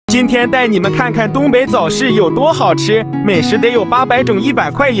今天带你们看看东北早市有多好吃，美食得有800种，100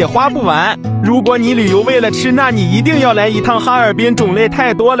块也花不完。如果你旅游为了吃，那你一定要来一趟哈尔滨，种类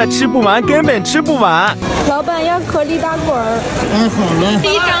太多了，吃不完，根本吃不完。老板要颗粒大滚儿。好了。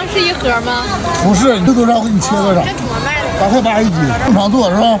第一张是一盒吗？不是，你这多少我给你切多少？这怎么卖的？8.8块一斤，正常做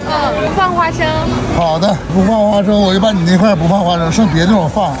是吧？不放花生。好的，不放花生，我就把你那块不放花生，剩别的我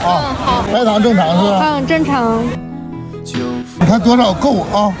放啊。好。白糖正常是吧？正常。你看多少够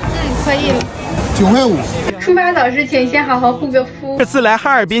啊？可以了。9块5。出发早之前先好好护个肤。这次来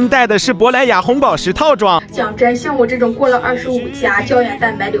哈尔滨带的是珀莱雅红宝石套装。讲真，像我这种过了25加胶原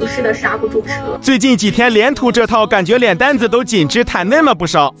蛋白流失的刹不住车。最近几天连涂这套，感觉脸蛋子都紧致弹嫩了不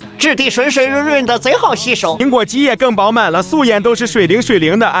少，质地水水润润的，贼好吸收。苹果肌也更饱满了，素颜都是水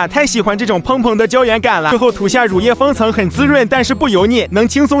灵的啊！太喜欢这种蓬蓬的胶原感了。最后涂下乳液封层，很滋润，但是不油腻，能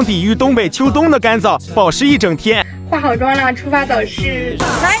轻松抵御东北秋冬的干燥，保湿一整天。化好妆了，出发早市。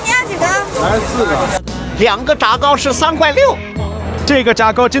来，你要几个？来4个。2个炸糕是3块6。这个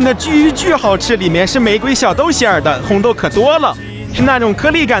炸糕真的巨好吃，里面是玫瑰小豆馅儿的，红豆可多了，是那种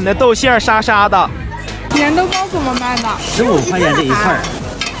颗粒感的豆馅儿，沙沙的。粘豆包怎么卖的？15块钱这一份。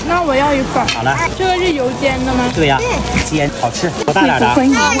那我要一份。好了。这个是油煎的吗？对呀，煎好吃。多大点的？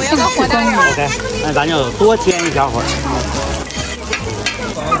我要个火大点。OK， 那咱就多煎一小会儿。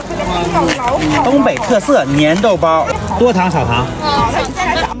东北特色粘豆包，多糖少糖？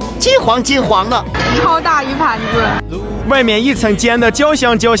金黄的，超大一盘子。外面一层煎的焦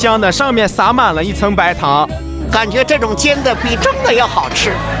香的，上面撒满了一层白糖，感觉这种煎的比蒸的要好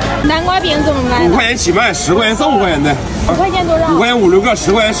吃。南瓜饼怎么卖？5块钱起卖，10块钱15块钱的。5块钱多少？5块钱5、6个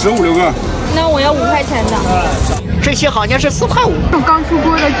，10块钱15、6个。那我要5块钱的。这些好像是4块5。刚出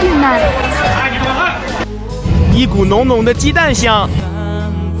锅的巨耐。一股浓的鸡蛋香。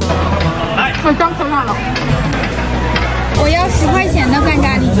我刚吃辣了。我要10块钱的干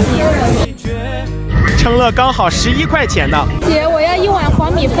炸里脊。称了刚好11块钱的。姐，我要1碗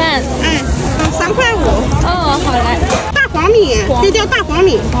黄米饭。3块5。好嘞。大黄米，这叫大黄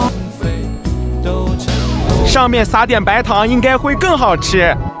米。上面撒点白糖，应该会更好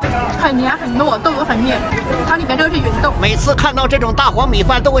吃。很黏很糯，豆子很黏，它里面这个是芸豆。每次看到这种大黄米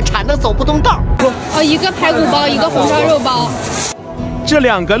饭，都会馋得走不动道。一个排骨包，一个红烧肉包。这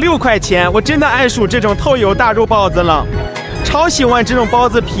2个6块钱，我真的爱数这种透油大肉包子了，超喜欢这种包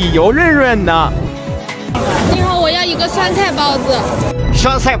子，皮油润的。你好，我要一个酸菜包子。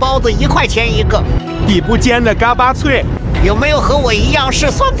酸菜包子1块钱一个，底部煎的嘎巴脆。有没有和我一样是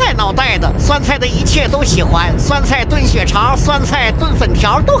酸菜脑袋的？酸菜的一切都喜欢，酸菜炖血肠、酸菜炖粉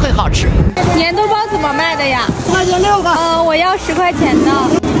条都很好吃。粘豆包怎么卖的呀10块钱6个。我要10块钱的。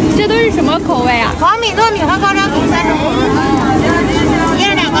这都是什么口味啊？黄米、糯米和高粱米35。一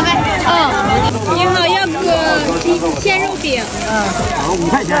人2个呗。你好，要个鲜肉饼。好，5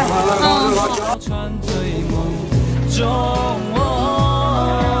块钱。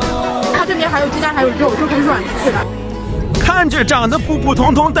它这边还有鸡蛋，还有肉，就很软脆的。看着长得普普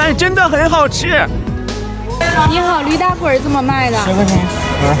通通，但真的很好吃。你好，驴打滚怎么卖的？10块钱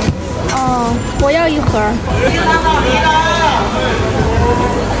盒。我要1盒。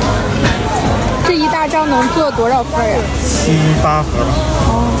这一大张能做多少份呀？7、8盒吧。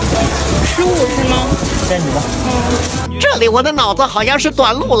15是吗？该你吧。这里我的脑子好像是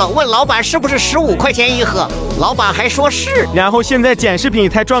短路了，问老板是不是15块钱一盒，老板还说是，然后现在剪视频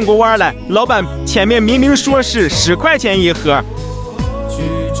才转过弯来，老板前面明明说是10块钱一盒。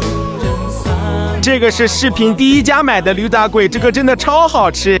这个是视频第1家买的驴打滚，这个真的超好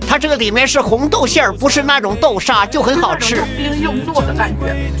吃。它这个里面是红豆馅儿，不是那种豆沙，就很好吃。冰用糯的感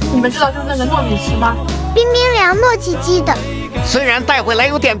觉，你们知道就是那个糯米糍吗？冰冰凉糯叽叽的。虽然带回来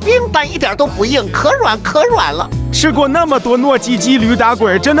有点冰，但一点都不硬，可软了。吃过那么多糯叽叽驴打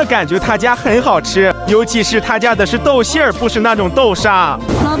滚，真的感觉他家很好吃，尤其是他家的是豆馅儿，不是那种豆沙。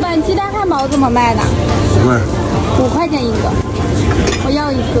老板，鸡蛋汉堡怎么卖的？5块钱一个，我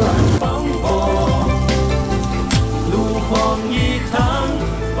要1个。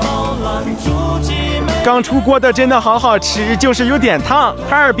刚出锅的真的好好吃，就是有点烫。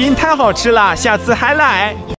哈尔滨太好吃了，下次还来。